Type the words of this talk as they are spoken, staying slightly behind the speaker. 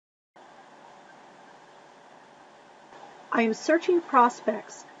I am searching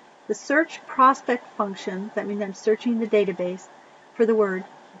prospects. The search prospect function, that means I'm searching the database for the word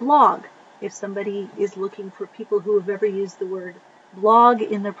blog. If somebody is looking for people who have ever used the word blog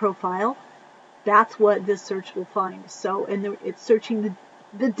in their profile, that's what this search will find. So, and it's searching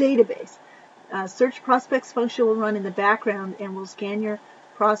the database. Search prospects function will run in the background and will scan your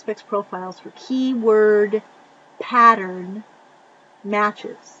prospects profiles for keyword pattern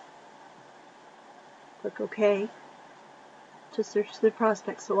matches. Click OK to search the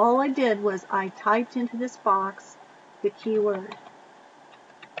prospects. So all I did was I typed into this box the keyword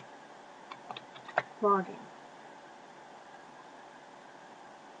blogging,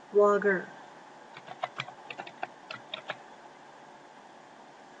 blogger,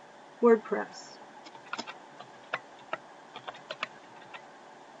 WordPress.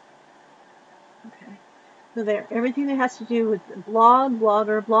 Okay, so there, everything that has to do with blog,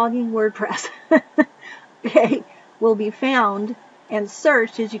 blogger, blogging, WordPress, okay, will be found and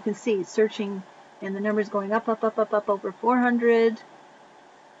searched. As you can see, searching, and the numbers going up, up, up, up, up over 400.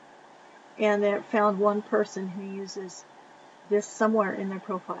 And it found one person who uses this somewhere in their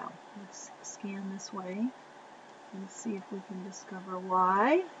profile. Let's scan this way and see if we can discover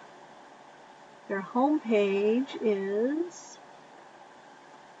why. Their home page is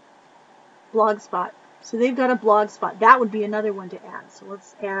Blogspot. So they've got a Blogspot. That would be another one to add. So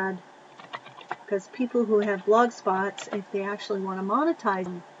let's add, because people who have Blogspots, if they actually want to monetize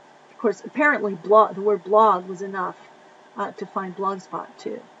them, of course, apparently the word blog was enough to find Blogspot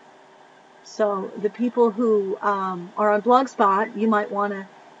too. So the people who are on Blogspot, you might want to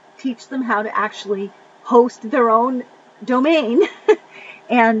teach them how to actually host their own domain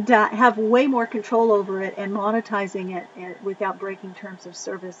and have way more control over it and monetizing it without breaking terms of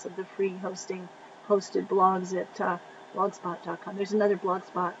service of the free hosted blogs at blogspot.com. There's another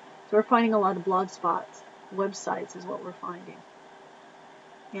Blogspot. So we're finding a lot of Blogspots. Websites is what we're finding.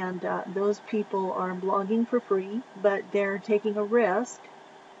 And those people are blogging for free, but they're taking a risk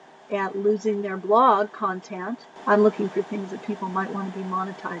at losing their blog content. I'm looking for things that people might want to be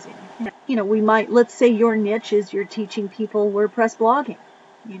monetizing. You know, let's say your niche is you're teaching people WordPress blogging,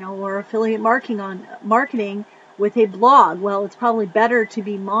 you know, or affiliate marketing with a blog. Well, it's probably better to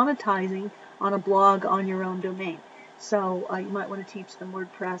be monetizing on a blog on your own domain. So you might want to teach them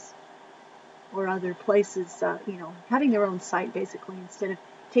WordPress or other places, you know, having their own site basically, instead of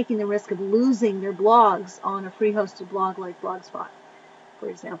taking the risk of losing their blogs on a free hosted blog like Blogspot, for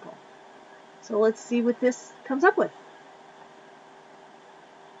example. So let's see what this comes up with.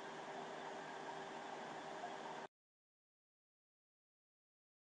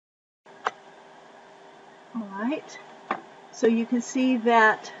 All right. So you can see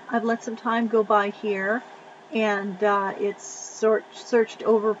that I've let some time go by here, and it's searched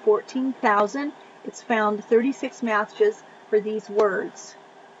over 14,000. It's found 36 matches for these words: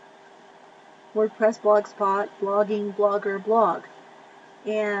 WordPress, Blogspot, blogging, blogger, blog.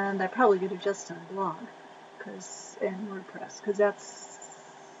 And I probably could have just done blog and WordPress, because that's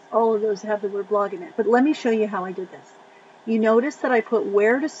all of those have the word blog in it. But let me show you how I did this. You notice that I put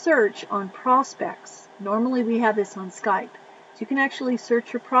where to search on prospects. Normally we have this on Skype. So you can actually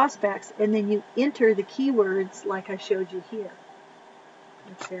search your prospects, and then you enter the keywords like I showed you here.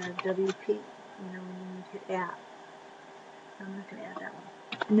 Let's add WP, you know, and you hit add. I'm not going to add that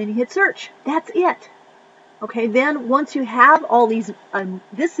one. And then you hit search. That's it. Okay, then once you have all these,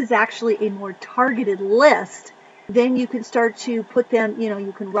 this is actually a more targeted list, then you can start to put them, you know,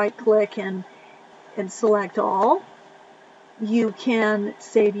 you can right click and select all. You can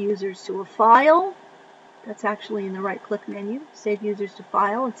save users to a file. That's actually in the right click menu. Save users to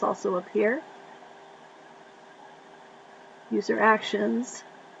file. It's also up here. User actions.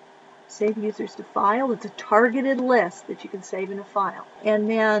 Save users to file. It's a targeted list that you can save in a file. And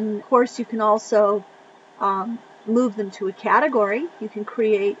then, of course, you can also move them to a category. You can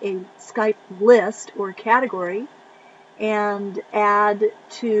create a Skype list or category and add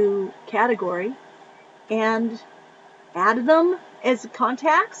to category and add them as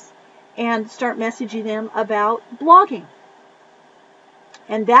contacts and start messaging them about blogging.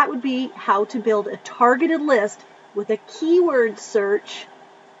 And that would be how to build a targeted list with a keyword search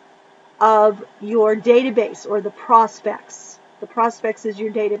of your database or the prospects. The prospects is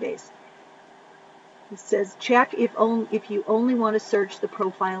your database. It says check if you only want to search the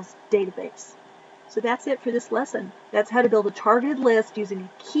profiles database. So that's it for this lesson. That's how to build a targeted list using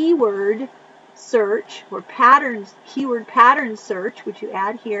a keyword search or keyword pattern search, which you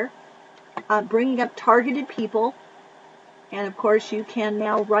add here, bringing up targeted people. And of course you can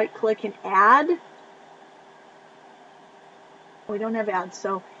now right click and add. We don't have ads,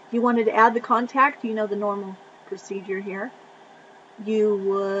 so if you wanted to add the contact, you know, the normal procedure here. You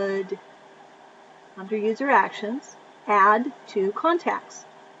would, under user actions, add to contacts.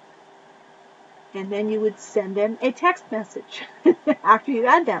 And then you would send them a text message after you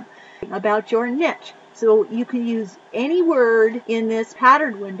add them about your niche. So you can use any word in this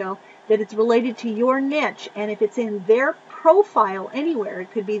pattern window that it's related to your niche, and if it's in their profile anywhere,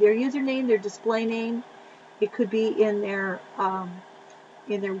 it could be their username, their display name, it could be in their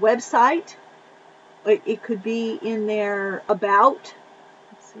website, it could be in their about.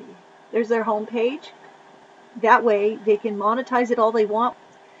 Let's see, there's their home page. That way they can monetize it all they want.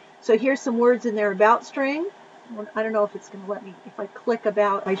 So here's some words in their about string. I don't know if it's going to let me. If I click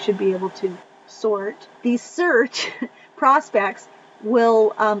about, I should be able to sort. These search prospects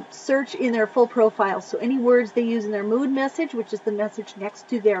will search in their full profile. So any words they use in their mood message, which is the message next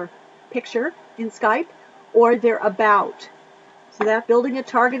to their picture in Skype, or their about. So that's building a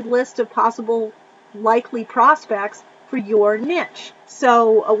targeted list of possible likely prospects for your niche.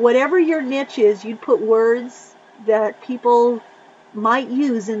 So whatever your niche is, you'd put words that people might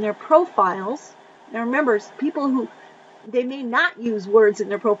use in their profiles. Now remember, people who, they may not use words in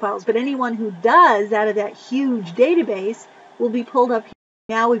their profiles, but anyone who does out of that huge database will be pulled up.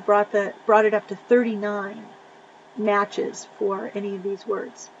 Now we've brought it up to 39 matches for any of these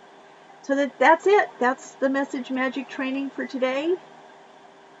words. So that's it. That's the message magic training for today.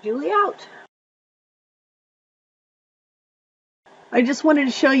 Julie out. I just wanted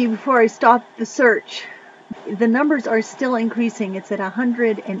to show you before I stop the search. The numbers are still increasing. It's at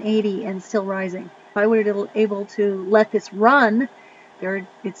 180 and still rising. If I were able to let this run,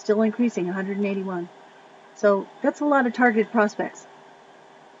 it's still increasing, 181. So that's a lot of targeted prospects.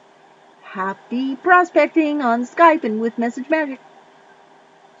 Happy prospecting on Skype and with Message Magic.